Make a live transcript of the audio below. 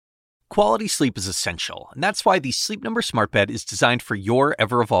Quality sleep is essential, and that's why the Sleep Number Smart Bed is designed for your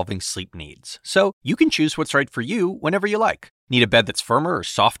ever-evolving sleep needs. So you can choose what's right for you whenever you like. Need a bed that's firmer or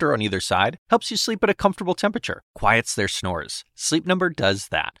softer on either side? Helps you sleep at a comfortable temperature, quiets their snores. Sleep Number does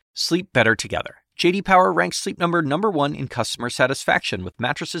that. Sleep better together. J.D. Power ranks Sleep Number #1 in customer satisfaction with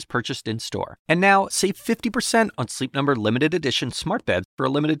mattresses purchased in-store. And now, save 50% on Sleep Number limited edition smart beds for a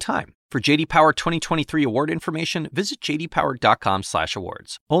limited time. For J.D. Power 2023 award information, visit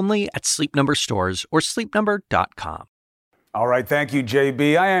jdpower.com/awards. Only at Sleep Number stores or sleepnumber.com. All right, thank you,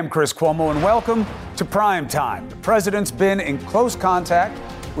 JB. I am Chris Cuomo, and welcome to Prime Time. The president's been in close contact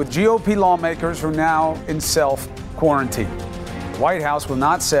with GOP lawmakers who are now in self-quarantine. The White House will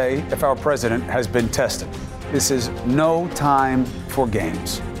not say if our president has been tested. This is no time for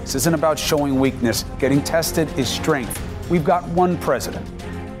games. This isn't about showing weakness. Getting tested is strength. We've got one president.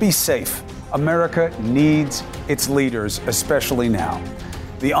 Be safe. America needs its leaders, especially now.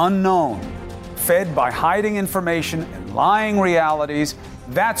 The unknown, fed by hiding information and lying realities,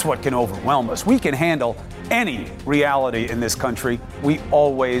 that's what can overwhelm us. We can handle any reality in this country. We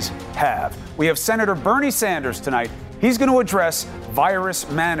always have. We have Senator Bernie Sanders tonight. He's going to address virus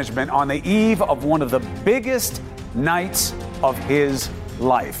management on the eve of one of the biggest nights of his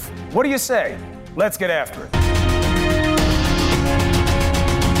life. What do you say? Let's get after it.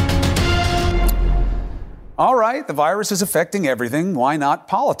 All right, the virus is affecting everything. Why not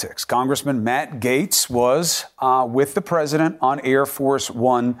politics? Congressman Matt Gaetz was with the president on Air Force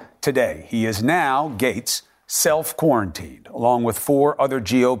One today. He is now, Gaetz, self-quarantined, along with 4 other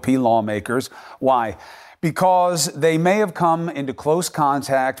GOP lawmakers. Why? Because they may have come into close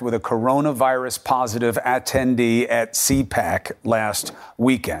contact with a coronavirus positive attendee at CPAC last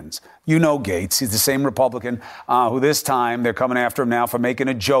weekend. You know Gaetz. He's the same Republican who this time they're coming after him now for making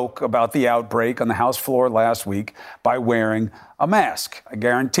a joke about the outbreak on the House floor last week by wearing a mask. I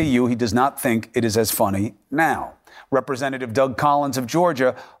guarantee you he does not think it is as funny now. Representative Doug Collins of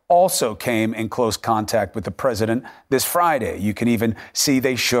Georgia also came in close contact with the president this Friday. You can even see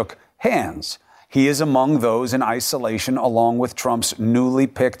they shook hands. He is among those in isolation, along with Trump's newly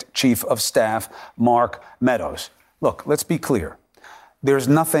picked chief of staff, Mark Meadows. Look, let's be clear. There's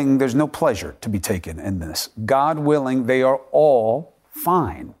no pleasure to be taken in this. God willing, they are all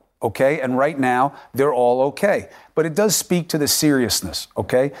fine, okay? And right now, they're all okay. But it does speak to the seriousness,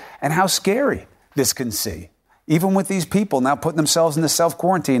 okay? And how scary this can see. Even with these people now putting themselves into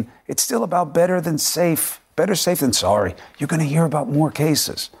self-quarantine, it's still about better safe than sorry. You're going to hear about more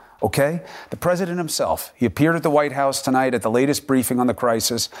cases. Okay? The president himself, he appeared at the White House tonight at the latest briefing on the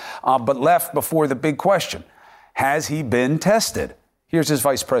crisis, but left before the big question. Has he been tested? Here's his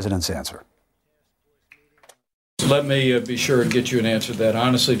vice president's answer. Let me be sure to get you an answer to that. I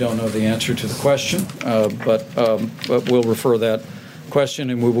honestly don't know the answer to the question, but we'll refer that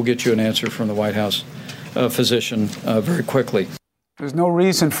question and we will get you an answer from the White House physician very quickly. There's no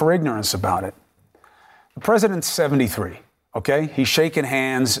reason for ignorance about it. The president's 73. Okay, he's shaking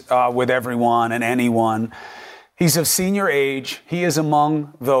hands with everyone and anyone. He's of senior age. He is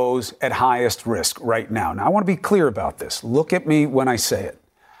among those at highest risk right now. Now, I want to be clear about this. Look at me when I say it.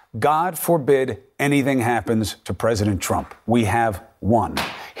 God forbid anything happens to President Trump. We have one.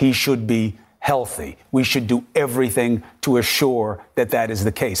 He should be healthy. We should do everything to assure that that is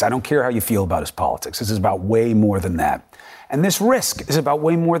the case. I don't care how you feel about his politics. This is about way more than that. And this risk is about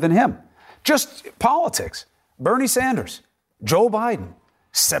way more than him. Just politics. Bernie Sanders, Joe Biden,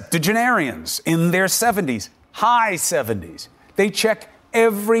 septuagenarians in their 70s, high 70s. They check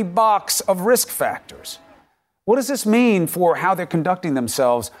every box of risk factors. What does this mean for how they're conducting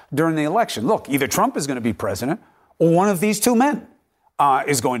themselves during the election? Look, either Trump is going to be president or one of these two men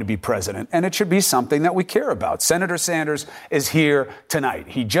is going to be president. And it should be something that we care about. Senator Sanders is here tonight.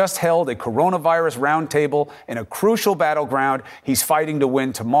 He just held a coronavirus roundtable in a crucial battleground. He's fighting to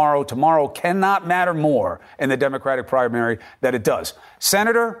win tomorrow. Tomorrow cannot matter more in the Democratic primary than it does.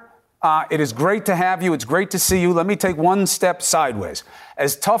 Senator, it is great to have you. It's great to see you. Let me take one step sideways.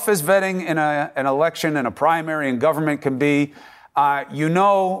 As tough as vetting in an election and a primary in government can be, you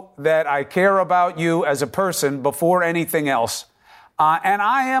know that I care about you as a person before anything else. And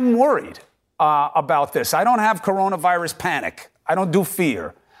I am worried about this. I don't have coronavirus panic. I don't do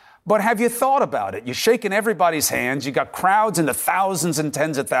fear. But have you thought about it? You're shaking everybody's hands. You got crowds in the thousands and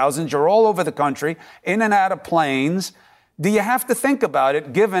tens of thousands. You're all over the country, in and out of planes. Do you have to think about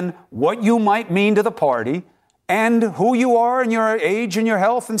it, given what you might mean to the party and who you are and your age and your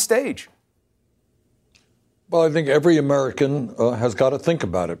health and stage? Well, I think every American has got to think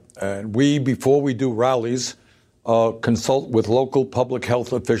about it. And we, before we do rallies, consult with local public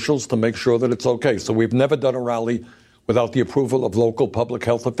health officials to make sure that it's okay. So we've never done a rally without the approval of local public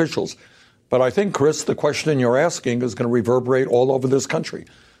health officials. But I think, Chris, the question you're asking is going to reverberate all over this country.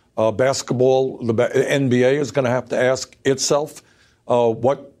 Basketball, the NBA is going to have to ask itself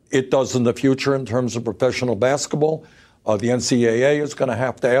what it does in the future in terms of professional basketball. The NCAA is going to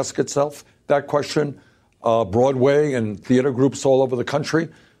have to ask itself that question. Broadway and theater groups all over the country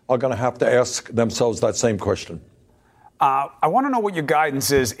are going to have to ask themselves that same question. I want to know what your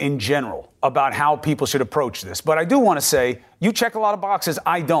guidance is in general about how people should approach this. But I do want to say, you check a lot of boxes.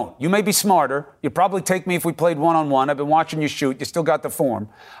 I don't. You may be smarter. You'd probably take me if we played one-on-one. I've been watching you shoot. You still got the form.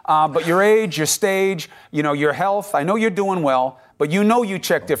 But your age, your stage, your health, I know you're doing well, but you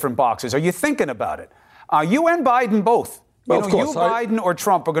check different boxes. Are you thinking about it? You and Biden both. Well, of course, Biden or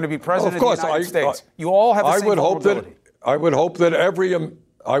Trump are going to be president of the United States. You all have the same vulnerability.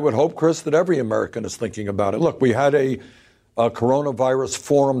 I would hope, Chris, that every American is thinking about it. Look, we had a coronavirus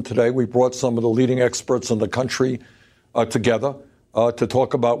forum today. We brought some of the leading experts in the country together to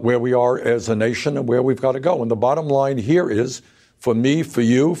talk about where we are as a nation and where we've got to go. And the bottom line here is, for me, for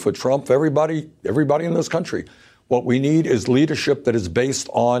you, for Trump, everybody in this country, what we need is leadership that is based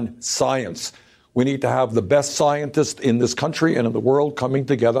on science. We need to have the best scientists in this country and in the world coming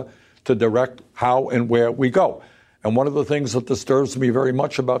together to direct how and where we go. And one of the things that disturbs me very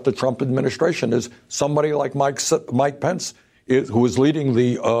much about the Trump administration is somebody like Mike Pence, who is leading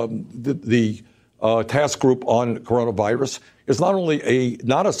the task group on coronavirus, is not only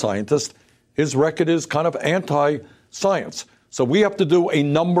not a scientist, his record is kind of anti-science. So we have to do a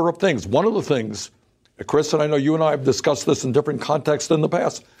number of things. One of the things, Chris, and I know you and I have discussed this in different contexts in the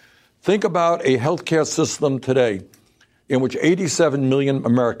past, think about a healthcare system today in which 87 million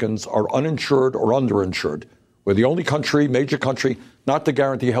Americans are uninsured or underinsured. We're the only major country, not to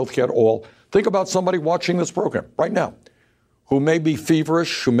guarantee health care at all. Think about somebody watching this program right now who may be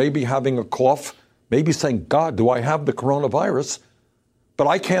feverish, who may be having a cough, maybe saying, God, do I have the coronavirus? But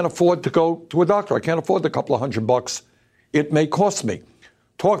I can't afford to go to a doctor. I can't afford the couple of $100 it may cost me.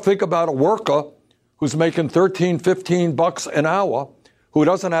 Think about a worker who's making $13, $15 an hour, who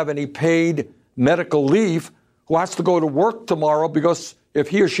doesn't have any paid medical leave, who has to go to work tomorrow because if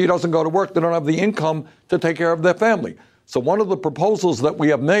he or she doesn't go to work, they don't have the income to take care of their family. So one of the proposals that we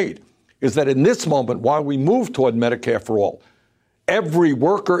have made is that in this moment, while we move toward Medicare for all, every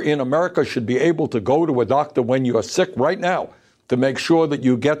worker in America should be able to go to a doctor when you are sick right now to make sure that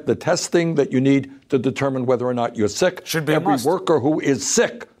you get the testing that you need to determine whether or not you're sick. Should be every worker who is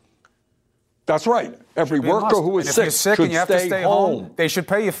sick. That's right. Every worker who is sick should and you have to stay home. They should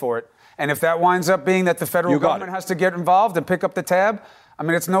pay you for it. And if that winds up being that the federal government has to get involved and pick up the tab, I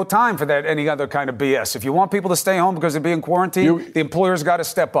mean, it's no time for that, any other kind of BS. If you want people to stay home because they're being quarantined, the employer's got to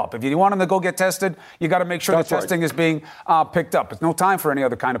step up. If you want them to go get tested, you got to make sure the testing is being picked up. It's no time for any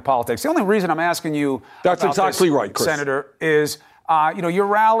other kind of politics. The only reason I'm asking you That's about exactly this, right, Chris. Senator, is your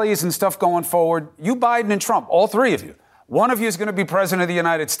rallies and stuff going forward, you, Biden, and Trump, all three of you, one of you is going to be president of the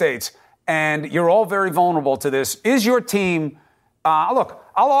United States, and you're all very vulnerable to this. Is your team look,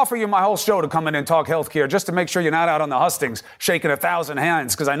 I'll offer you my whole show to come in and talk healthcare just to make sure you're not out on the hustings shaking 1,000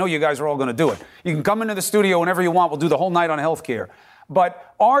 hands, because I know you guys are all going to do it. You can come into the studio whenever you want. We'll do the whole night on healthcare.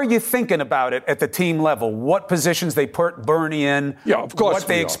 But are you thinking about it at the team level? What positions they put Bernie in? Yeah, of course. What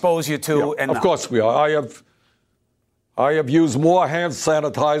they expose you to? Yeah, and of course we are. I have used more hand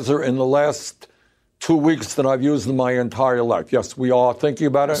sanitizer in the last 2 weeks than I've used in my entire life. Yes, we are thinking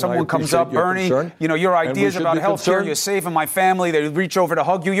about it. Someone comes up, Bernie, your ideas about healthcare, you're saving my family, they reach over to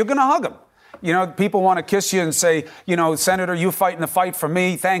hug you, you're going to hug them. People want to kiss you and say, Senator, you fighting the fight for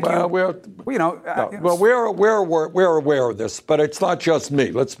me, thank you. We're aware of this, but it's not just me.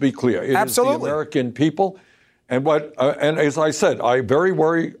 Let's be clear. It is the American people. And as I said, I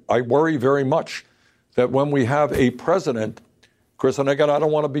worry very much that when we have a president, Chris, and again, I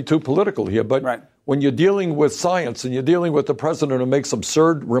don't want to be too political here, but when you're dealing with science and you're dealing with the president who makes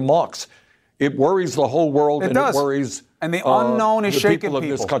absurd remarks, it worries the whole world. It worries and the unknown is shaking people of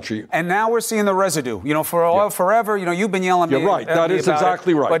this country. And now we're seeing the residue. Forever, you've been yelling at me. You're right. That is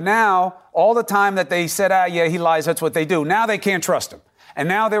exactly right. But now, all the time that they said, he lies, that's what they do. Now they can't trust him. And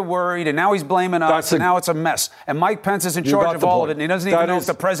now they're worried, and now he's blaming us, and now it's a mess. And Mike Pence is in charge of all of it, and he doesn't even know if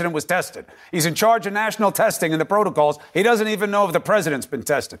the president was tested. He's in charge of national testing and the protocols. He doesn't even know if the president's been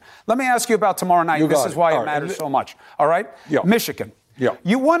tested. Let me ask you about tomorrow night. This is why it matters so much. All right? Yeah. Michigan. Yeah.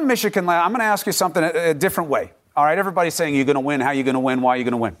 You won Michigan last. I'm going to ask you something a different way. All right? Everybody's saying you're going to win, how you're going to win, why you're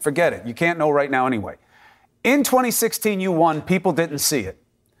going to win. Forget it. You can't know right now anyway. In 2016, you won. People didn't see it.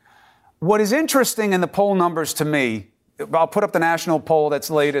 What is interesting in the poll numbers to me, I'll put up the national poll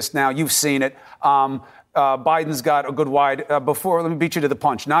that's latest now. You've seen it. Biden's got a good wide. Let me beat you to the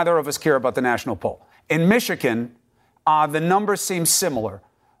punch. Neither of us care about the national poll. In Michigan, The numbers seem similar.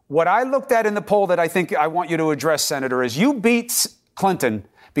 What I looked at in the poll that I think I want you to address, Senator, is you beat Clinton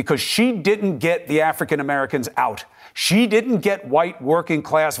because she didn't get the African Americans out. She didn't get white working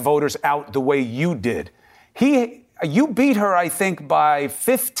class voters out the way you did. You beat her, I think, by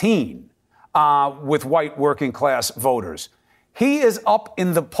 15 with white working class voters. He is up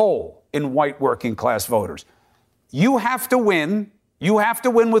in the poll in white working class voters. You have to win. You have to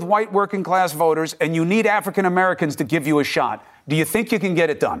win with white working class voters, and you need African Americans to give you a shot. Do you think you can get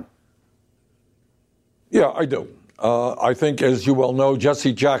it done? Yeah, I do. I think, as you well know,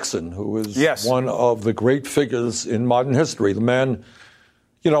 Jesse Jackson, who is one of the great figures in modern history, the man,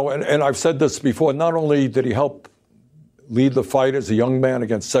 and I've said this before, not only did he help lead the fight as a young man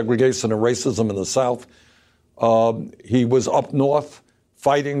against segregation and racism in the South, he was up north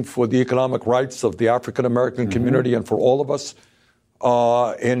fighting for the economic rights of the African American community and for all of us.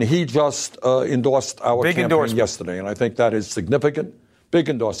 And he just endorsed our campaign yesterday, and I think that is significant. Big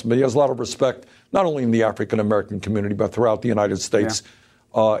endorsement. He has a lot of respect, not only in the African American community, but throughout the United States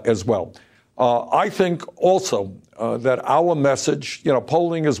as well. I think also that our message,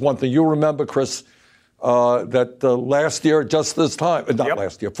 polling is one thing. You remember, Chris, that last year, just this time, not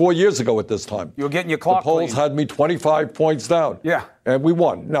last year, 4 years ago at this time. You were getting your clock. The polls had me 25 points down. Yeah. And we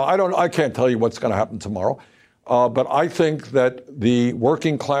won. Now, I can't tell you what's going to happen tomorrow. But I think that the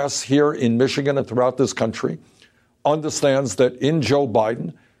working class here in Michigan and throughout this country understands that in Joe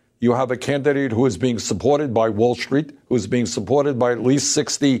Biden, you have a candidate who is being supported by Wall Street, who is being supported by at least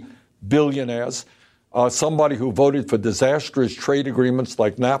 60 billionaires, somebody who voted for disastrous trade agreements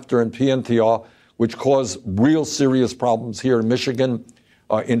like NAFTA and PNTR, which cause real serious problems here in Michigan,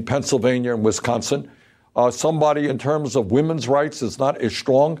 in Pennsylvania and Wisconsin. Somebody in terms of women's rights is not as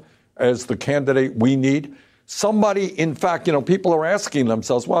strong as the candidate we need. Somebody, in fact, people are asking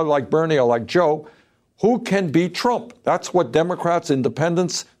themselves, well, like Bernie or like Joe, who can beat Trump? That's what Democrats,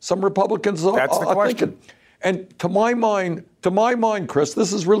 independents, some Republicans are thinking. And to my mind, Chris,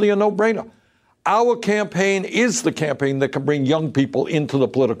 this is really a no-brainer. Our campaign is the campaign that can bring young people into the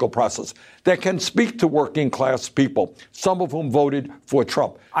political process, that can speak to working class people, some of whom voted for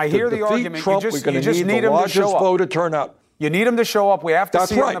Trump. I hear the argument. Trump, we're going to need the largest voter turnout. You need them to show up. We have to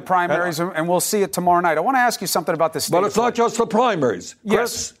see it in the primaries, and we'll see it tomorrow night. I want to ask you something about this state. But it's not just the primaries.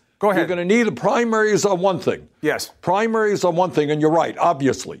 Yes. Go ahead. You're going to need the primaries on one thing. Yes. Primaries on one thing, and you're right,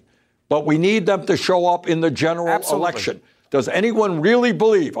 obviously. But we need them to show up in the general election. Does anyone really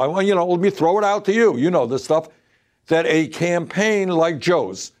believe, let me throw it out to you, you know this stuff, that a campaign like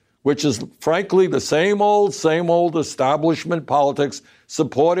Joe's, which is frankly the same old establishment politics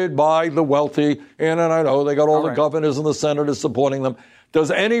supported by the wealthy, and I know they got all the governors and the senators supporting them. Does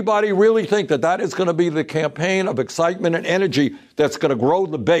anybody really think that that is going to be the campaign of excitement and energy that's going to grow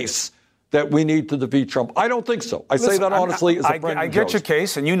the base that we need to defeat Trump? I don't think so. I say that honestly as a friend of I get your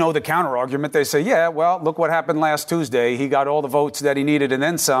case, and you know the counter-argument. They say, yeah, well, look what happened last Tuesday. He got all the votes that he needed and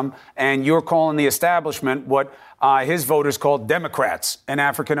then some, and you're calling the establishment what his voters called Democrats and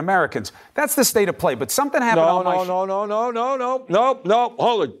African Americans. That's the state of play. But something happened No.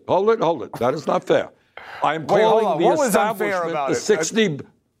 Hold it. That is not fair. I'm calling the establishment the 60.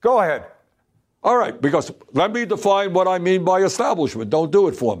 Go ahead. All right, because let me define what I mean by establishment. Don't do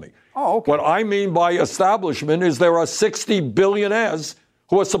it for me. Oh, okay. What I mean by establishment is there are 60 billionaires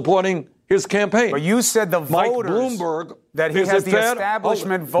who are supporting his campaign. But you said the Mike voters Bloomberg that he has the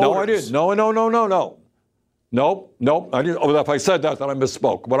establishment voters. No, I didn't. No. Nope. I didn't. Oh, if I said that, then I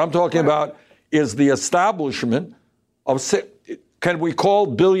misspoke. What I'm talking about is the establishment of. Can we call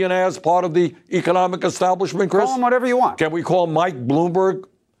billionaires part of the economic establishment, Chris? Call them whatever you want. Can we call Mike Bloomberg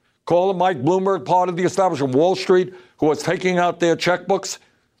part of the establishment? Wall Street, who is taking out their checkbooks,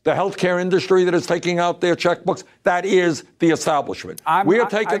 the healthcare industry that is taking out their checkbooks, that is the establishment. We are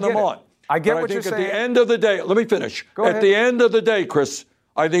taking them on. I get what you're saying. At the end of the day, let me finish. Go ahead. At the end of the day, Chris,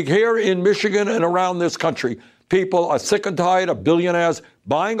 I think here in Michigan and around this country, people are sick and tired of billionaires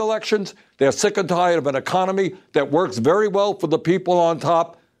buying elections. They're sick and tired of an economy that works very well for the people on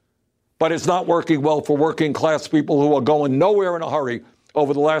top, but it's not working well for working class people who are going nowhere in a hurry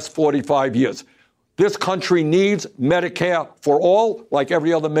over the last 45 years. This country needs Medicare for all, like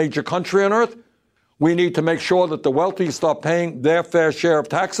every other major country on earth. We need to make sure that the wealthy stop paying their fair share of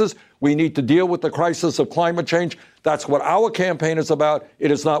taxes. We need to deal with the crisis of climate change. That's what our campaign is about.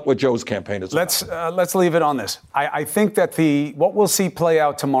 It is not what Joe's campaign is about. Let's leave it on this. I think that what we'll see play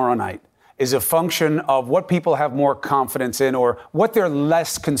out tomorrow night is a function of what people have more confidence in or what they're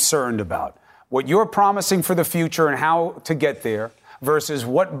less concerned about. What you're promising for the future and how to get there versus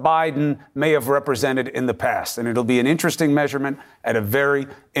what Biden may have represented in the past. And it'll be an interesting measurement at a very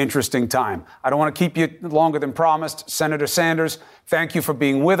interesting time. I don't want to keep you longer than promised. Senator Sanders, thank you for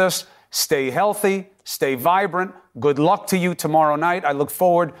being with us. Stay healthy, stay vibrant. Good luck to you tomorrow night. I look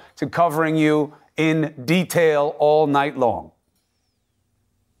forward to covering you in detail all night long.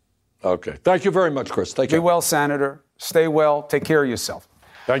 Okay. Thank you very much, Chris. Take care. Be well, Senator. Stay well. Take care of yourself.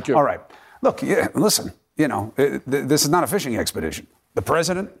 Thank you. All right. Look, listen, this is not a fishing expedition. The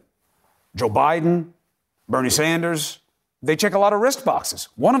president, Joe Biden, Bernie Sanders, they check a lot of risk boxes.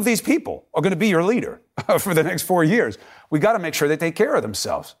 One of these people are going to be your leader for the next 4 years. We got to make sure they take care of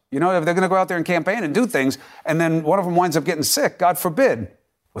themselves. If they're going to go out there and campaign and do things, and then one of them winds up getting sick, God forbid,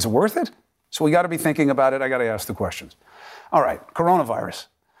 was it worth it? So we got to be thinking about it. I got to ask the questions. All right, coronavirus.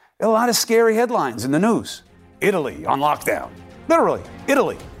 A lot of scary headlines in the news. Italy on lockdown. Literally,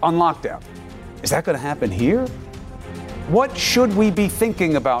 Italy on lockdown. Is that going to happen here? What should we be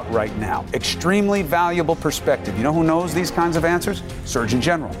thinking about right now? Extremely valuable perspective. You know who knows these kinds of answers? Surgeon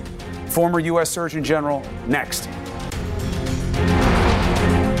General. Former U.S. Surgeon General, next.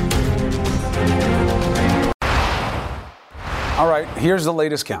 All right, here's the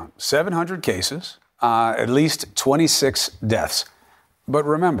latest count. 700 cases, at least 26 deaths. But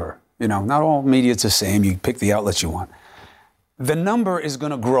remember, not all media is the same. You pick the outlets you want. The number is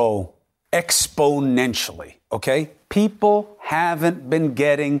going to grow exponentially, okay? People haven't been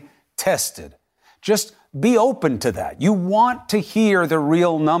getting tested. Just be open to that. You want to hear the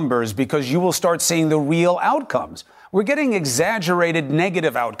real numbers because you will start seeing the real outcomes. We're getting exaggerated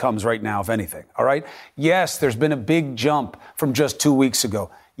negative outcomes right now, if anything, all right? Yes, there's been a big jump from just 2 weeks ago.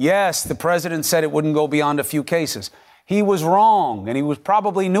 Yes, the president said it wouldn't go beyond a few cases. He was wrong, and he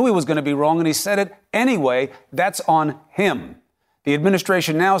probably knew he was going to be wrong, and he said it anyway. That's on him. The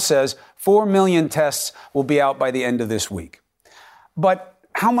administration now says 4 million tests will be out by the end of this week. But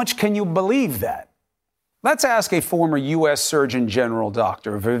how much can you believe that? Let's ask a former U.S. Surgeon General,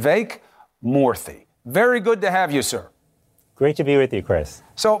 Dr. Vivek Murthy. Very good to have you, sir. Great to be with you, Chris.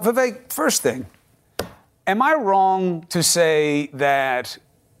 So, Vivek, first thing, am I wrong to say that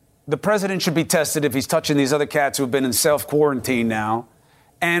the president should be tested if he's touching these other cats who have been in self-quarantine now,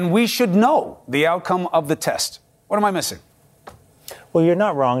 and we should know the outcome of the test? What am I missing? Well, you're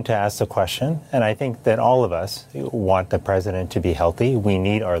not wrong to ask the question, and I think that all of us want the president to be healthy. We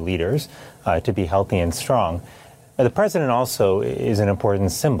need our leaders to be healthy and strong. The president also is an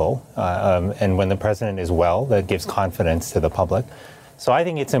important symbol, and when the president is well, that gives confidence to the public. So I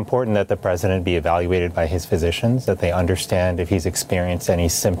think it's important that the president be evaluated by his physicians, that they understand if he's experienced any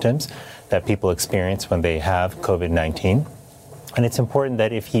symptoms that people experience when they have COVID-19. And it's important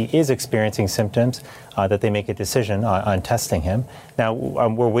that if he is experiencing symptoms, that they make a decision on testing him. Now,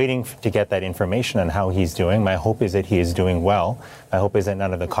 we're waiting to get that information on how he's doing. My hope is that he is doing well. My hope is that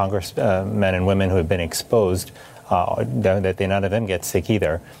none of the congressmen and women who have been exposed, that none of them get sick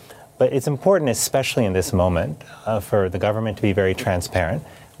either. But it's important, especially in this moment, for the government to be very transparent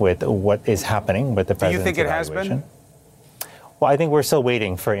with what is happening with the president's evaluation. Do you think it has been? Well, I think we're still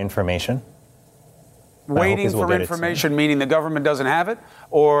waiting for information. Waiting for information, meaning the government doesn't have it,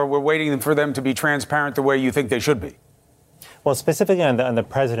 or we're waiting for them to be transparent the way you think they should be? Well, specifically on the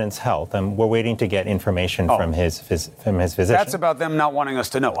president's health, we're waiting to get information from his physician. That's about them not wanting us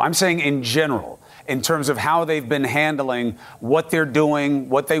to know. I'm saying in general, in terms of how they've been handling what they're doing,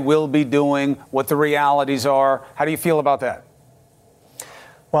 what they will be doing, what the realities are. How do you feel about that?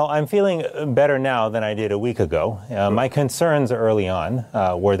 Well, I'm feeling better now than I did a week ago. My concerns early on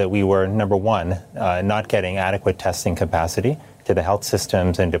were that we were, number one, not getting adequate testing capacity to the health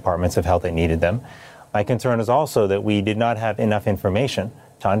systems and departments of health that needed them. My concern is also that we did not have enough information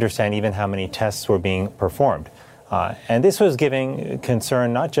to understand even how many tests were being performed. And this was giving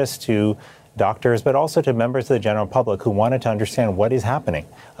concern not just to doctors, but also to members of the general public who wanted to understand what is happening.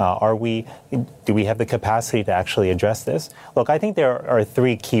 Do we have the capacity to actually address this? Look, I think there are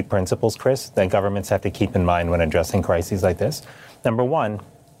three key principles, Chris, that governments have to keep in mind when addressing crises like this. Number one,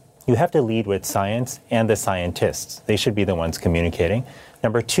 you have to lead with science and the scientists. They should be the ones communicating.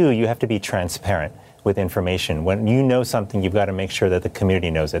 Number two, you have to be transparent with information. When you know something, you've got to make sure that the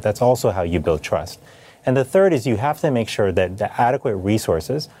community knows it. That's also how you build trust. And the third is you have to make sure that the adequate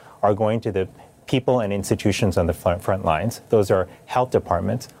resources are going to the people and institutions on the front lines. Those are health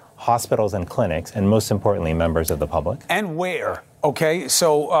departments, hospitals and clinics, and most importantly, members of the public. And where? Okay,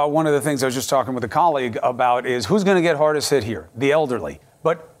 so one of the things I was just talking with a colleague about is who's going to get hardest hit here? The elderly.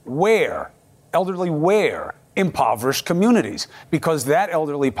 But where? Elderly where? Impoverished communities, because that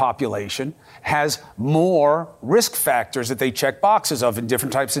elderly population has more risk factors that they check boxes of in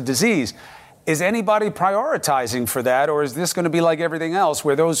different types of disease. Is anybody prioritizing for that, or is this going to be like everything else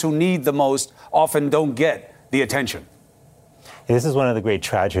where those who need the most often don't get the attention? This is one of the great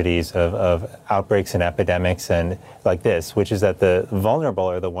tragedies of outbreaks and epidemics and like this, which is that the vulnerable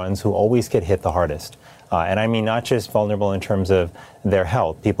are the ones who always get hit the hardest. And I mean not just vulnerable in terms of their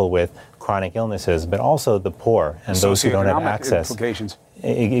health, people with chronic illnesses, but also the poor and those who don't have access. Implications.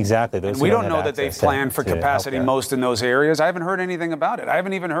 Exactly. Those and we don't know that they've planned for capacity most in those areas. I haven't heard anything about it. I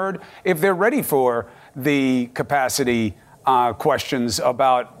haven't even heard if they're ready for the capacity questions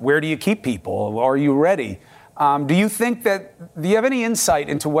about where do you keep people? Are you ready? Do you have any insight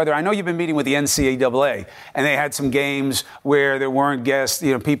into whether, I know you've been meeting with the NCAA and they had some games where there weren't guests,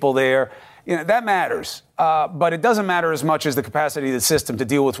 people there. That matters. But it doesn't matter as much as the capacity of the system to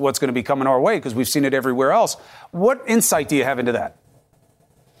deal with what's going to be coming our way because we've seen it everywhere else. What insight do you have into that?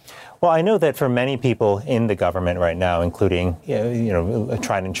 Well, I know that for many people in the government right now, including,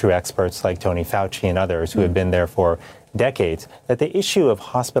 tried and true experts like Tony Fauci and others who have been there for decades, that the issue of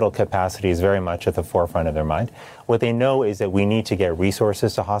hospital capacity is very much at the forefront of their mind. What they know is that we need to get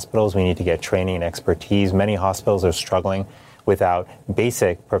resources to hospitals. We need to get training and expertise. Many hospitals are struggling without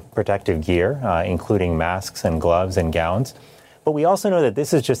basic protective gear, including masks and gloves and gowns. But we also know that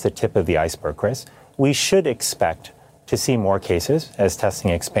this is just the tip of the iceberg, Chris. We should expect to see more cases as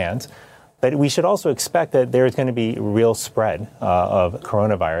testing expands. But we should also expect that there's going to be real spread of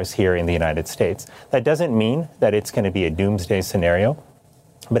coronavirus here in the United States. That doesn't mean that it's going to be a doomsday scenario,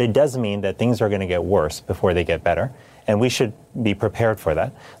 but it does mean that things are going to get worse before they get better. And we should be prepared for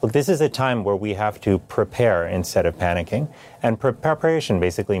that. Look, this is a time where we have to prepare instead of panicking. And preparation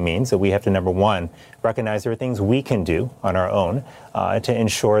basically means that we have to, number one, recognize there are things we can do on our own to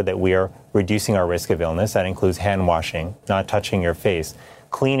ensure that we are reducing our risk of illness. That includes hand washing, not touching your face,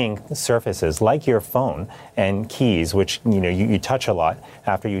 cleaning surfaces like your phone and keys, which you touch a lot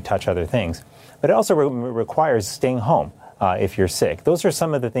after you touch other things. But it also requires staying home. If you're sick. Those are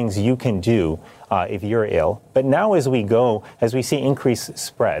some of the things you can do if you're ill. But now as we see increased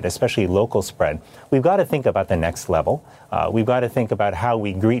spread, especially local spread, we've got to think about the next level. We've got to think about how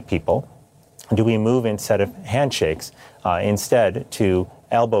we greet people. Do we move instead of handshakes, instead to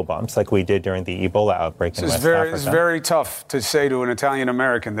elbow bumps like we did during the Ebola outbreak in West Africa? It's very tough to say to an Italian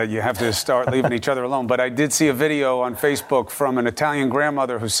American that you have to start leaving each other alone. But I did see a video on Facebook from an Italian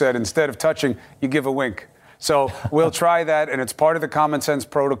grandmother who said instead of touching, you give a wink. So we'll try that, and it's part of the common sense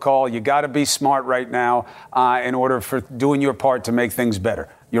protocol. You got to be smart right now in order for doing your part to make things better.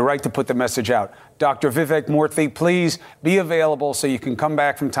 You're right to put the message out. Dr. Vivek Murthy, please be available so you can come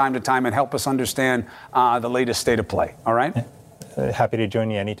back from time to time and help us understand the latest state of play. All right? Happy to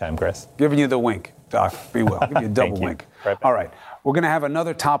join you anytime, Chris. Giving you the wink, Doc. Be well. Give you a double wink. Right back. All right. We're going to have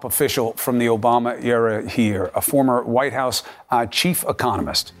another top official from the Obama era here, a former White House chief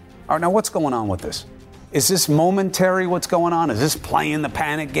economist. All right, now what's going on with this? Is this momentary, what's going on? Is this playing the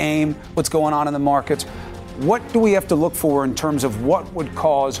panic game, what's going on in the markets? What do we have to look for in terms of what would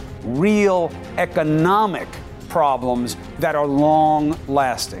cause real economic problems that are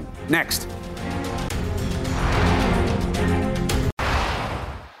long-lasting? Next.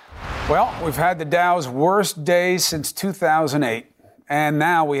 Well, we've had the Dow's worst day since 2008, and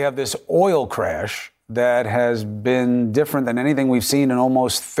now we have this oil crash that has been different than anything we've seen in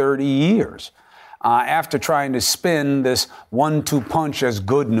almost 30 years. After trying to spin this 1-2 punch as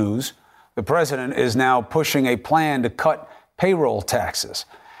good news, the president is now pushing a plan to cut payroll taxes.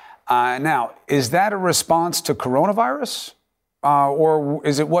 Now, is that a response to coronavirus? Or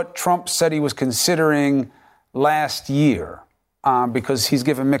is it what Trump said he was considering last year? Because he's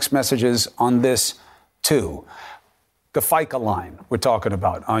given mixed messages on this, too. The FICA line we're talking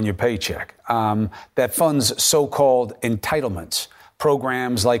about on your paycheck that funds so-called entitlements,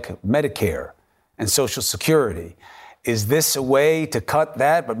 programs like Medicare and Social Security. Is this a way to cut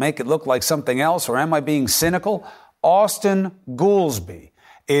that but make it look like something else, or am I being cynical? Austan Goolsbee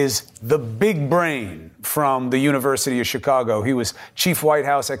is the big brain from the University of Chicago. He was chief White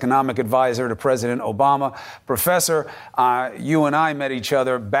House economic advisor to President Obama. Professor, you and I met each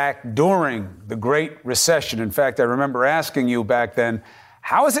other back during the Great Recession. In fact, I remember asking you back then,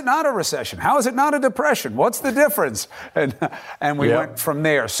 how is it not a recession? How is it not a depression? What's the difference? And we went from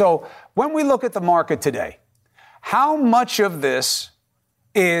there. So when we look at the market today, how much of this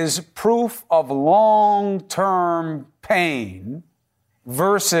is proof of long-term pain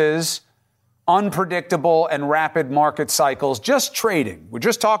versus unpredictable and rapid market cycles, just trading? We're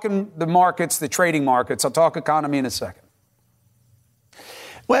just talking the markets, the trading markets. I'll talk economy in a second.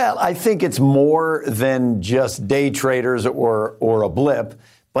 Well, I think it's more than just day traders or a blip,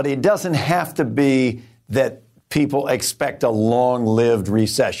 but it doesn't have to be that people expect a long-lived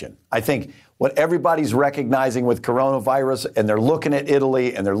recession. I think what everybody's recognizing with coronavirus, and they're looking at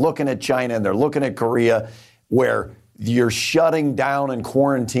Italy, and they're looking at China, and they're looking at Korea, where you're shutting down and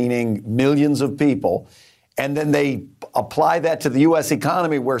quarantining millions of people, and then they apply that to the U.S.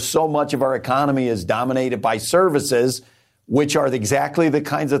 economy, where so much of our economy is dominated by services, which are exactly the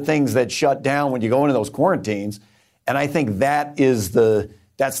kinds of things that shut down when you go into those quarantines. And I think that's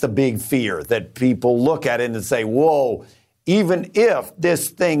the big fear, that people look at it and say, whoa, even if this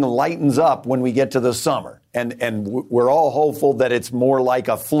thing lightens up when we get to the summer, and we're all hopeful that it's more like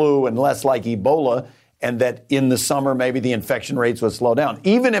a flu and less like Ebola, and that in the summer maybe the infection rates would slow down.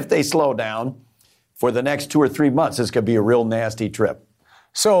 Even if they slow down for the next 2 or 3 months, this could be a real nasty trip.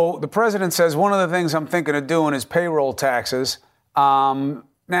 So the president says one of the things I'm thinking of doing is payroll taxes.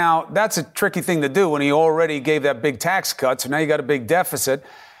 Now, that's a tricky thing to do when he already gave that big tax cut, so now you got a big deficit.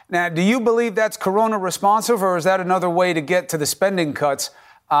 Now, do you believe that's corona responsive, or is that another way to get to the spending cuts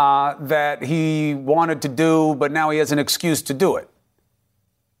that he wanted to do, but now he has an excuse to do it?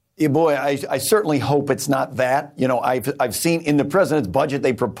 Yeah, boy, I certainly hope it's not that. You know, I've seen in the president's budget,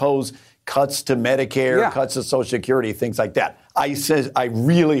 they propose cuts to Medicare, cuts to Social Security, things like that. I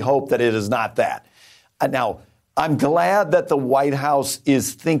really hope that it is not that. Now, I'm glad that the White House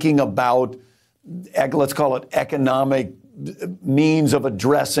is thinking about, let's call it economic means of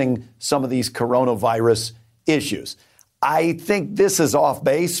addressing some of these coronavirus issues. I think this is off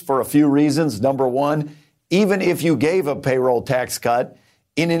base for a few reasons. Number one, even if you gave a payroll tax cut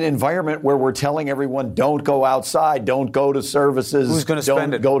in an environment where we're telling everyone don't go outside, don't go to services, who's going to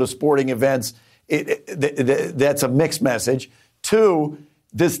spend it? Go to sporting events, that's a mixed message. Two,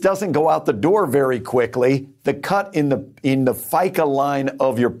 this doesn't go out the door very quickly. The cut in the FICA line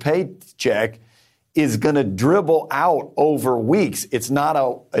of your paycheck is going to dribble out over weeks. It's not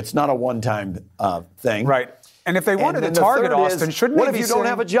a one-time thing. Right. And if they wanted to target Austin, shouldn't they be saying... What if you don't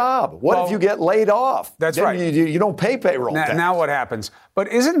have a job? What if you get laid off? That's right. You don't pay payroll tax. Now what happens? But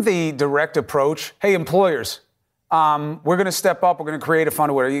isn't the direct approach, hey, employers, we're going to step up. We're going to create a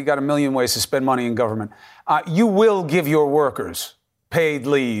fund where you got a million ways to spend money in government. You will give your workers paid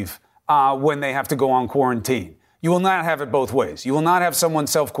leave when they have to go on quarantine. You will not have it both ways. You will not have someone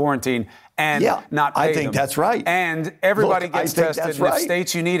self-quarantine and not pay them. I think that's right. And everybody gets tested. And if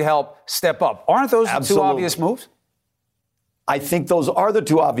states you need help, step up. Aren't those the two obvious moves? I think those are the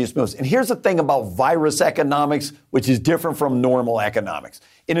two obvious moves. And here's the thing about virus economics, which is different from normal economics.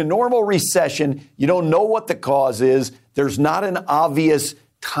 In a normal recession, you don't know what the cause is. There's not an obvious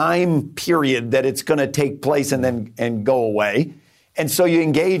time period that it's going to take place and go away. And so you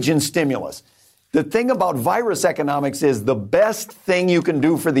engage in stimulus. The thing about virus economics is the best thing you can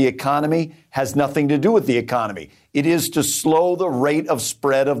do for the economy has nothing to do with the economy. It is to slow the rate of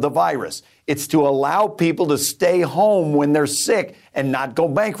spread of the virus. It's to allow people to stay home when they're sick and not go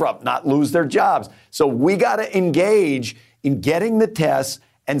bankrupt, not lose their jobs. So we got to engage in getting the tests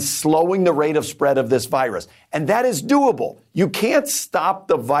and slowing the rate of spread of this virus. And that is doable. You can't stop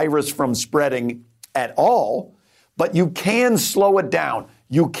the virus from spreading at all, but you can slow it down.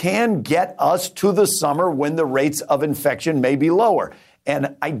 You can get us to the summer when the rates of infection may be lower.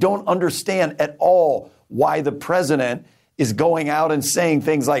 And I don't understand at all why the president is going out and saying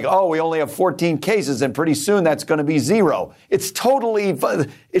things like, oh, we only have 14 cases and pretty soon that's going to be zero. It's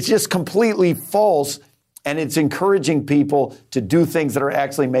just completely false. And it's encouraging people to do things that are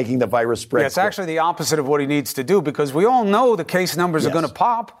actually making the virus spread. Yeah, it's actually the opposite of what he needs to do, because we all know the case numbers are going to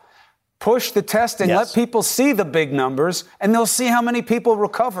pop. Push the testing, let people see the big numbers, and they'll see how many people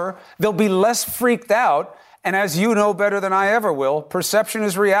recover. They'll be less freaked out. And as you know better than I ever will, perception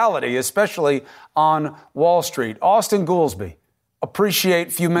is reality, especially on Wall Street. Austin Goolsbee, appreciate a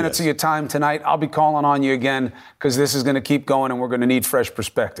few minutes of your time tonight. I'll be calling on you again because this is going to keep going and we're going to need fresh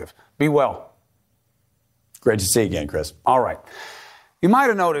perspective. Be well. Great to see you again, Chris. All right. You might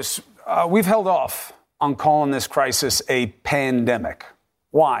have noticed we've held off on calling this crisis a pandemic.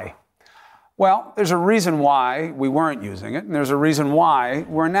 Why? Well, there's a reason why we weren't using it, and there's a reason why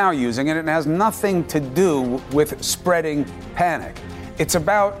we're now using it. It has nothing to do with spreading panic. It's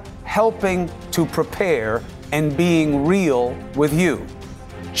about helping to prepare and being real with you.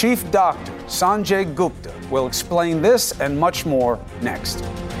 Chief Doctor Sanjay Gupta will explain this and much more next.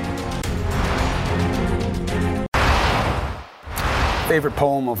 Favorite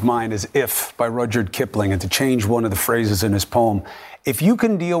poem of mine is If by Rudyard Kipling, and to change one of the phrases in his poem, if you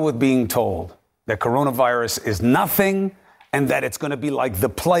can deal with being told that coronavirus is nothing and that it's going to be like the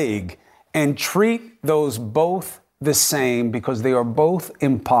plague, and treat those both the same because they are both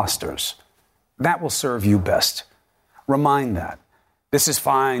imposters, that will serve you best. Remind that. This is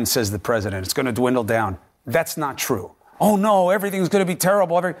fine, says the president. It's going to dwindle down. That's not true. Oh, no, everything's going to be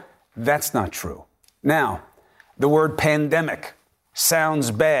terrible. That's not true. Now, the word pandemic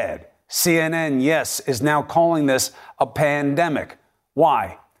sounds bad. CNN, yes, is now calling this a pandemic.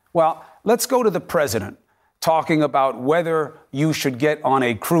 Why? Well, let's go to the president talking about whether you should get on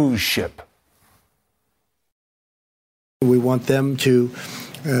a cruise ship. We want them to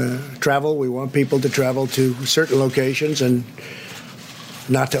travel. We want people to travel to certain locations and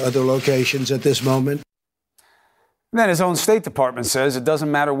not to other locations at this moment. And then his own State Department says it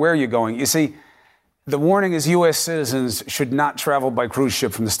doesn't matter where you're going. You see, the warning is U.S. citizens should not travel by cruise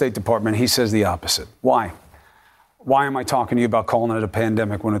ship from the State Department. He says the opposite. Why? Why am I talking to you about calling it a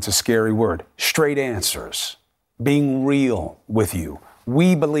pandemic when it's a scary word? Straight answers. Being real with you.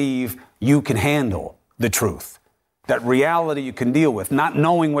 We believe you can handle the truth. That reality you can deal with. Not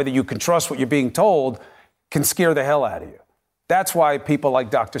knowing whether you can trust what you're being told can scare the hell out of you. That's why people like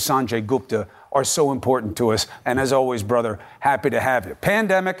Dr. Sanjay Gupta are so important to us. And as always, brother, happy to have you.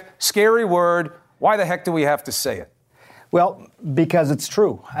 Pandemic, scary word. Why the heck do we have to say it? Well, because it's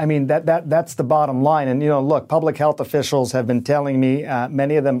true. I mean, that's the bottom line. And, look, public health officials have been telling me,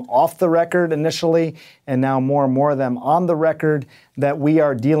 many of them off the record initially, and now more and more of them on the record, that we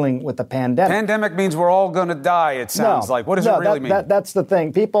are dealing with a pandemic. Pandemic means we're all going to die, it sounds like. What does it really mean? That's the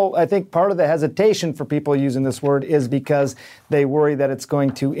thing. People, I think part of the hesitation for people using this word is because they worry that it's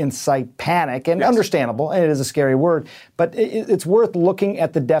going to incite panic. And understandable, and it is a scary word. But it's worth looking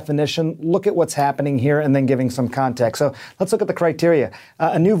at the definition, look at what's happening here, and then giving some context. So let's look at the criteria.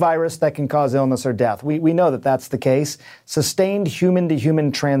 A new virus that can cause illness or death. We know that that's the case. Sustained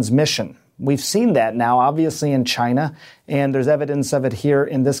human-to-human transmission. We've seen that now, obviously, in China, and there's evidence of it here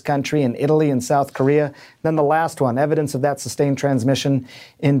in this country, in Italy and South Korea. Then the last one, evidence of that sustained transmission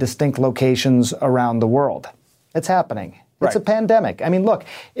in distinct locations around the world. It's happening. It's a pandemic. I mean, look,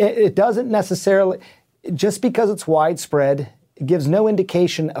 it doesn't necessarily, just because it's widespread, it gives no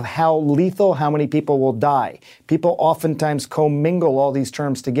indication of how lethal, how many people will die. People oftentimes commingle all these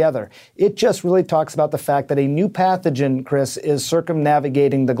terms together. It just really talks about the fact that a new pathogen, Chris, is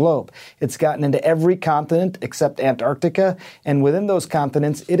circumnavigating the globe. It's gotten into every continent except Antarctica, and within those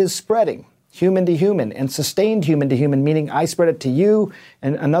continents, it is spreading. Human to human, and sustained human to human, meaning I spread it to you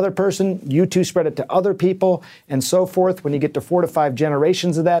and another person, you two spread it to other people, and so forth. When you get to 4 to 5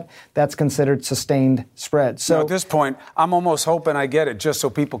 generations of that, that's considered sustained spread. So at this point, I'm almost hoping I get it just so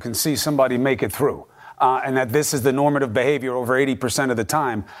people can see somebody make it through. And that this is the normative behavior over 80% of the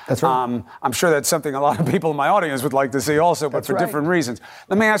time. That's right. I'm sure that's something a lot of people in my audience would like to see also, but for different reasons.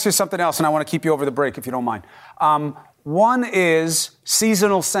 Let me ask you something else, and I want to keep you over the break if you don't mind. One is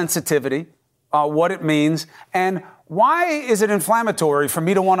seasonal sensitivity. What it means, and why is it inflammatory for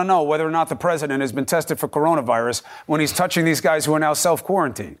me to want to know whether or not the president has been tested for coronavirus when he's touching these guys who are now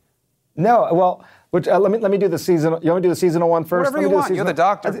self-quarantined? No, well, let me do the seasonal. You want me to do the seasonal one first? Whatever you want. You're the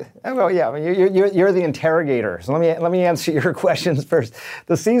doctor. Well, yeah, I mean, you're the interrogator. So let me answer your questions first.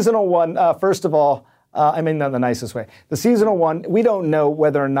 The seasonal one, first of all. I mean, not the nicest way. The seasonal one, we don't know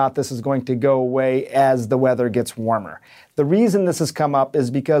whether or not this is going to go away as the weather gets warmer. The reason this has come up is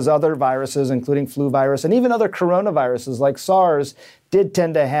because other viruses, including flu virus and even other coronaviruses like SARS, did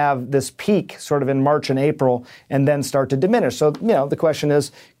tend to have this peak sort of in March and April and then start to diminish. So, the question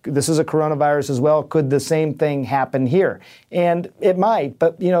is, this is a coronavirus as well. Could the same thing happen here? And it might.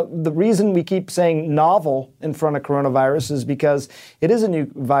 But, the reason we keep saying novel in front of coronavirus is because it is a new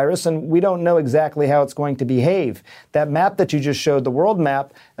virus and we don't know exactly how it's going to behave. That map that you just showed, the world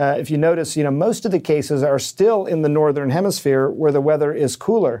map, if you notice, most of the cases are still in the northern hemisphere where the weather is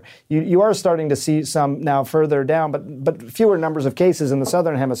cooler. You are starting to see some now further down, but fewer numbers of cases in the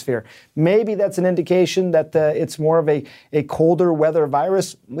southern hemisphere. Maybe that's an indication that it's more of a colder weather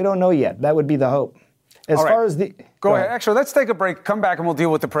virus. We don't know yet. That would be the hope. As far as the... Go ahead. Actually, let's take a break. Come back and we'll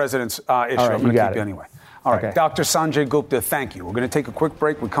deal with the president's issue. Right, I'm going to keep you anyway. All right, Dr. Sanjay Gupta, thank you. We're going to take a quick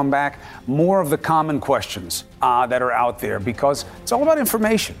break. We come back. More of the common questions that are out there because it's all about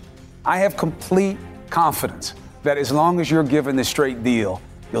information. I have complete confidence that as long as you're given the straight deal,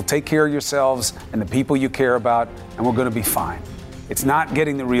 you'll take care of yourselves and the people you care about, and we're going to be fine. It's not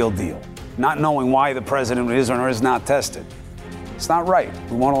getting the real deal, not knowing why the president is or is not tested. It's not right.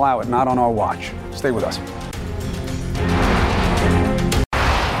 We won't allow it, not on our watch. Stay with us.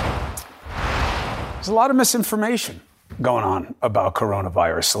 There's a lot of misinformation going on about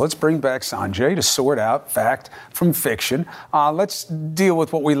coronavirus. So let's bring back Sanjay to sort out fact from fiction. Let's deal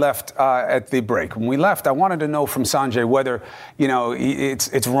with what we left at the break. When we left, I wanted to know from Sanjay whether,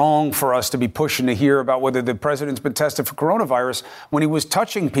 it's wrong for us to be pushing to hear about whether the president's been tested for coronavirus when he was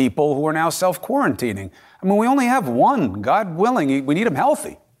touching people who are now self-quarantining. I mean, we only have one. God willing, we need him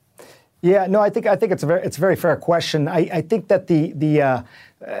healthy. Yeah, no, I think it's a very fair question. I think that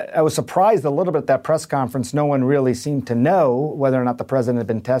I was surprised a little bit at that press conference. No one really seemed to know whether or not the president had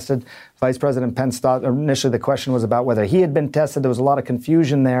been tested. Vice President Pence thought initially the question was about whether he had been tested. There was a lot of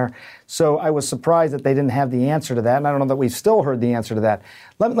confusion there. So I was surprised that they didn't have the answer to that. And I don't know that we've still heard the answer to that.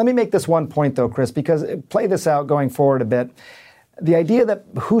 Let me make this one point, though, Chris, because play this out going forward a bit. The idea that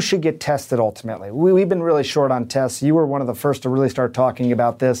who should get tested ultimately. We've been really short on tests. You were one of the first to really start talking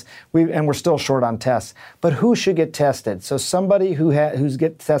about this, and we're still short on tests. But who should get tested? So somebody who's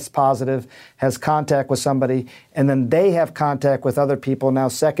gets test positive has contact with somebody, and then they have contact with other people. Now,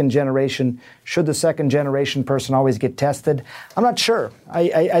 second generation, should the second generation person always get tested? I'm not sure.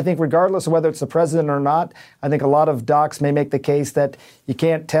 I think regardless of whether it's the president or not, I think a lot of docs may make the case that you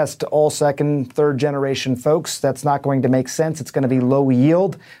can't test all second, third generation folks. That's not going to make sense. It's going to be low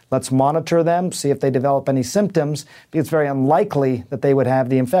yield. Let's monitor them, see if they develop any symptoms. It's very unlikely that they would have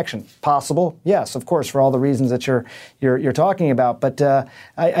the infection. Possible, yes, of course, for all the reasons that you're talking about. But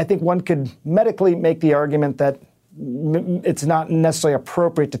I think one could medically make the argument that it's not necessarily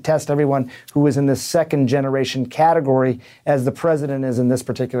appropriate to test everyone who is in this second generation category as the president is in this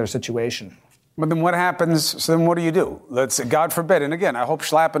particular situation. But then what happens? So then what do you do? God forbid. And again, I hope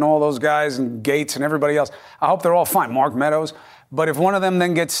Schlapp and all those guys and Gates and everybody else, I hope they're all fine. Mark Meadows. But if one of them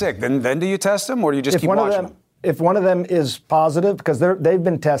then gets sick, then do you test them or do you just keep watching them? If one of them is positive, because they've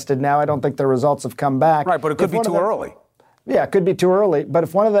been tested now, I don't think the results have come back. Right, but it could be too early. Yeah, it could be too early. But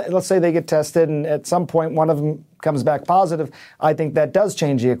if let's say they get tested and at some point one of them comes back positive, I think that does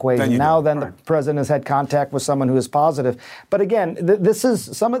change the equation. The president has had contact with someone who is positive. But again,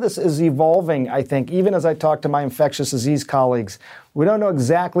 some of this is evolving, I think. Even as I talk to my infectious disease colleagues, we don't know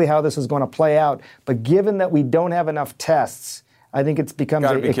exactly how this is going to play out. But given that we don't have enough tests, I think it becomes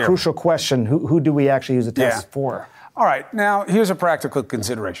a crucial question. Who do we actually use a test for? All right. Now, here's a practical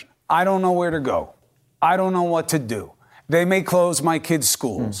consideration. I don't know where to go. I don't know what to do. They may close my kids'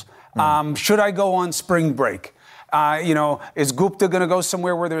 schools. Should I go on spring break? Is Gupta going to go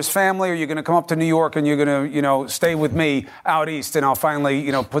somewhere where there's family, or are you going to come up to New York and you're going to, stay with me out east and I'll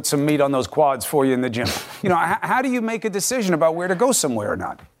finally, put some meat on those quads for you in the gym? How do you make a decision about where to go somewhere or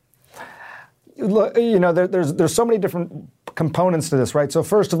not? Look, there's so many different components to this, right? So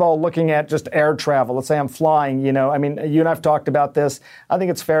first of all, looking at just air travel. Let's say I'm flying, you and I've talked about this. I think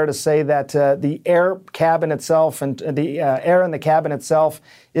it's fair to say that the air cabin itself and the air in the cabin itself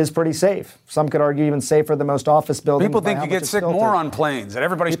is pretty safe. Some could argue even safer than most office buildings. People think you get sick more on planes, that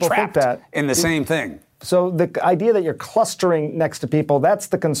everybody's trapped in the same thing. So the idea that you're clustering next to people, that's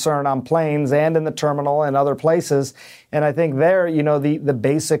the concern on planes and in the terminal and other places. And I think there, the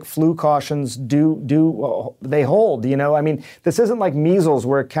basic flu cautions they hold. This isn't like measles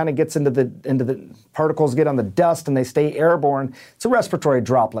where it kind of gets into the particles get on the dust and they stay airborne. It's a respiratory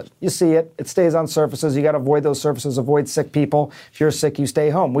droplet. You see it. It stays on surfaces. You got to avoid those surfaces. Avoid sick people. If you're sick, you stay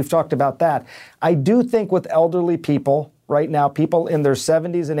home. We've talked about that. I do think with elderly people right now, people in their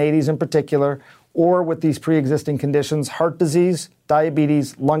 70s and 80s in particular, or with these pre-existing conditions, heart disease,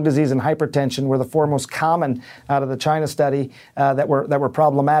 diabetes, lung disease, and hypertension were the four most common out of the China study that were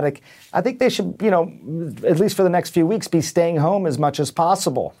problematic. I think they should, at least for the next few weeks, be staying home as much as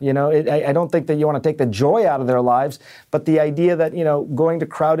possible. I don't think that you want to take the joy out of their lives, but the idea that, going to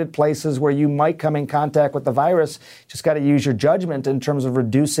crowded places where you might come in contact with the virus, just got to use your judgment in terms of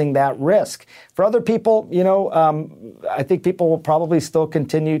reducing that risk. For other people, I think people will probably still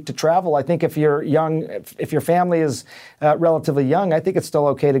continue to travel. I think if you're young, if your family is relatively young, I think it's still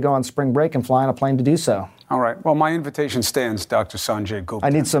okay to go on spring break and fly on a plane to do so. All right. Well, my invitation stands, Dr. Sanjay Gupta. I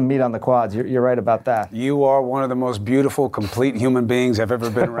need some meat on the quads. You're right about that. You are one of the most beautiful, complete human beings I've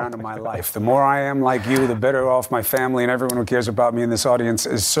ever been around in my life. The more I am like you, the better off my family and everyone who cares about me in this audience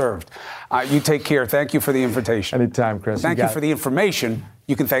is served. You take care. Thank you for the invitation. Anytime, Chris. Thank you for the information.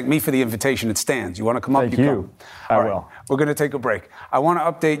 You can thank me for the invitation. It stands. You want to come up? Thank you. I will. We're going to take a break. I want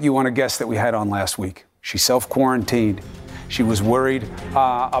to update you on a guest that we had on last week. She self-quarantined. She was worried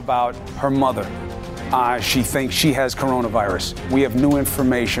about her mother. She thinks she has coronavirus. We have new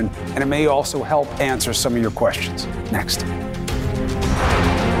information, and it may also help answer some of your questions. Next.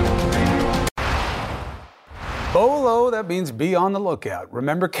 BOLO, that means be on the lookout.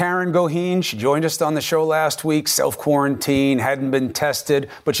 Remember Karen Goheen? She joined us on the show last week, self-quarantine, hadn't been tested,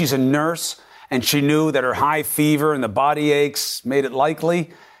 but she's a nurse, and she knew that her high fever and the body aches made it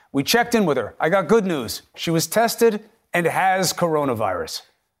likely. We checked in with her. I got good news. She was tested and has coronavirus.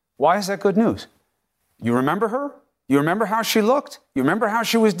 Why is that good news? You remember her? You remember how she looked? You remember how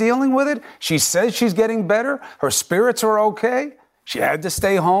she was dealing with it? She says she's getting better. Her spirits are okay. She had to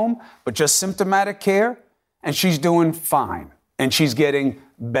stay home, but just symptomatic care. And she's doing fine. And she's getting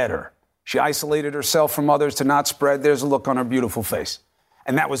better. She isolated herself from others to not spread. There's a look on her beautiful face.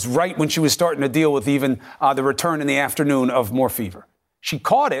 And that was right when she was starting to deal with even the return in the afternoon of more fever. She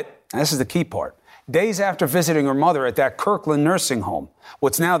caught it, and this is the key part, days after visiting her mother at that Kirkland nursing home,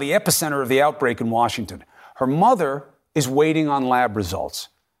 what's now the epicenter of the outbreak in Washington. Her mother is waiting on lab results.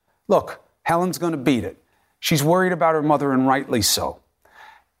 Look, Helen's going to beat it. She's worried about her mother, and rightly so.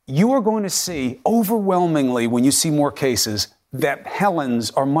 You are going to see overwhelmingly, when you see more cases, that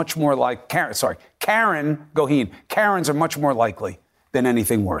Helens are much more like Karen Goheen. Karens are much more likely than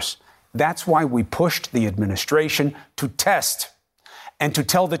anything worse. That's why we pushed the administration to test and to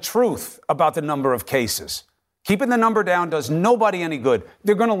tell the truth about the number of cases. Keeping the number down does nobody any good.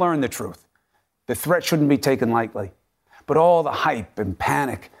 They're going to learn the truth. The threat shouldn't be taken lightly. But all the hype and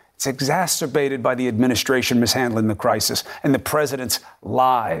panic, it's exacerbated by the administration mishandling the crisis and the president's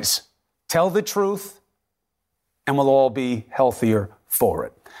lies. Tell the truth, and we'll all be healthier for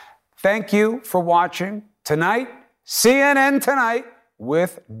it. Thank you for watching tonight. CNN Tonight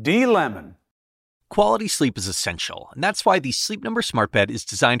with D. Lemon. Quality sleep is essential, and that's why the Sleep Number Smart Bed is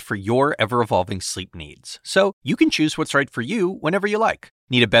designed for your ever-evolving sleep needs. So you can choose what's right for you whenever you like.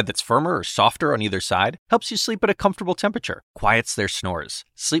 Need a bed that's firmer or softer on either side? Helps you sleep at a comfortable temperature. Quiets their snores.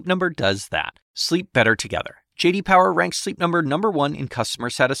 Sleep Number does that. Sleep better together. J.D. Power ranks Sleep Number #1 in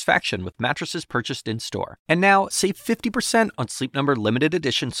customer satisfaction with mattresses purchased in-store. And now, save 50% on Sleep Number limited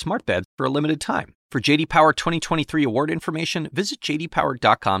edition smart beds for a limited time. For J.D. Power 2023 award information, visit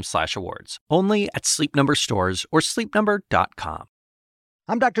jdpower.com/awards. Only at Sleep Number stores or sleepnumber.com.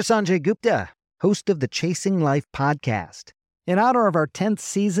 I'm Dr. Sanjay Gupta, host of the Chasing Life podcast. In honor of our 10th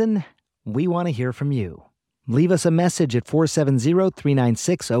season, we want to hear from you. Leave us a message at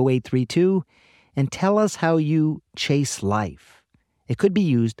 470-396-0832 and tell us how you chase life. It could be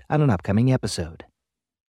used on an upcoming episode.